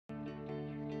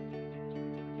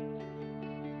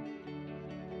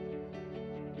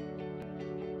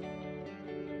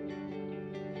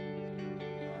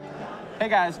Hey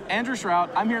guys, Andrew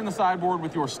Shrout. I'm here in the sideboard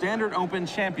with your Standard Open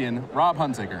champion, Rob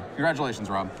Hunsaker.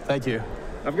 Congratulations, Rob. Thank you.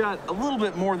 I've got a little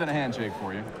bit more than a handshake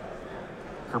for you.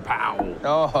 Kerpow.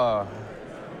 Oh.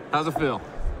 How's it feel?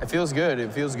 It feels good.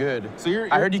 It feels good. So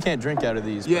I heard you can't drink out of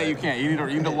these. Yeah, you can't. You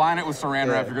need to line it with saran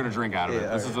wrap if you're going to drink out of it.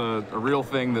 This is a real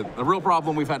thing, a real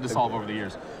problem we've had to solve over the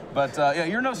years. But yeah,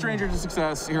 you're no stranger to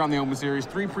success here on the Open Series.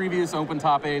 3 previous Open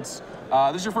top 8s.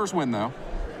 This is your first win, though.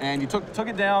 And you took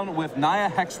it down with Naya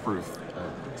Hexproof.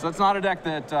 So that's not a deck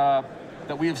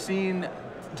that we have seen,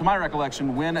 to my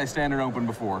recollection, win a Standard Open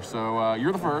before. So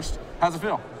you're the first. How's it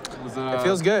feel? It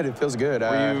feels good. It feels good.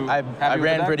 I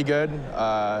ran pretty good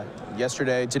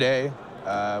yesterday, today.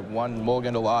 Won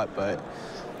mulliganed a lot, but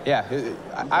yeah,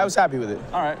 I was happy with it.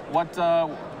 All right.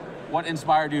 What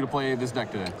inspired you to play this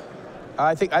deck today?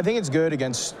 I think it's good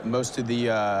against most of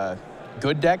the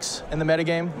good decks in the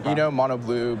metagame. Okay. You know, mono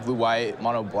blue, blue white,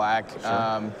 mono black.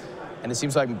 Sure. And it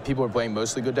seems like people are playing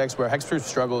mostly good decks, where Hexproof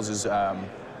struggles is,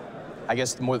 I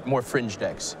guess, more fringe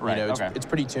decks. Right. You know, it's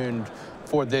pretty tuned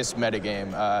for this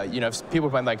metagame. You know, if people are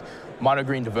playing like mono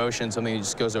green devotion, something that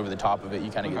just goes over the top of it,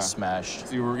 you kind of get smashed.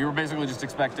 So you were basically just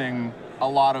expecting a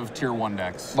lot of tier 1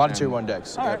 decks. A lot of tier 1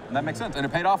 decks. All right, that makes sense, and it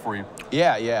paid off for you.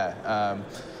 Yeah, yeah.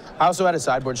 I also had a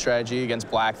sideboard strategy against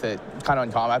black that kind of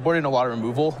uncommon. I boarded in a lot of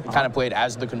removal. It kind of played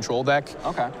as the control deck.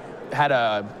 Okay. Had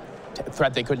a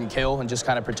threat they couldn't kill and just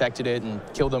kind of protected it and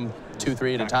killed them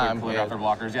 2-3 at a time. Cleared out their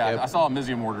blockers. Yeah, I saw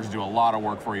Amizium Mortars do a lot of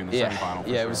work for you in the semifinal.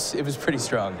 Yeah, it was pretty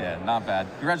strong. Yeah, not bad.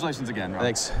 Congratulations again, Rob.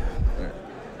 Thanks.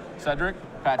 Cedric,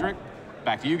 Patrick,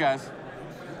 back to you guys.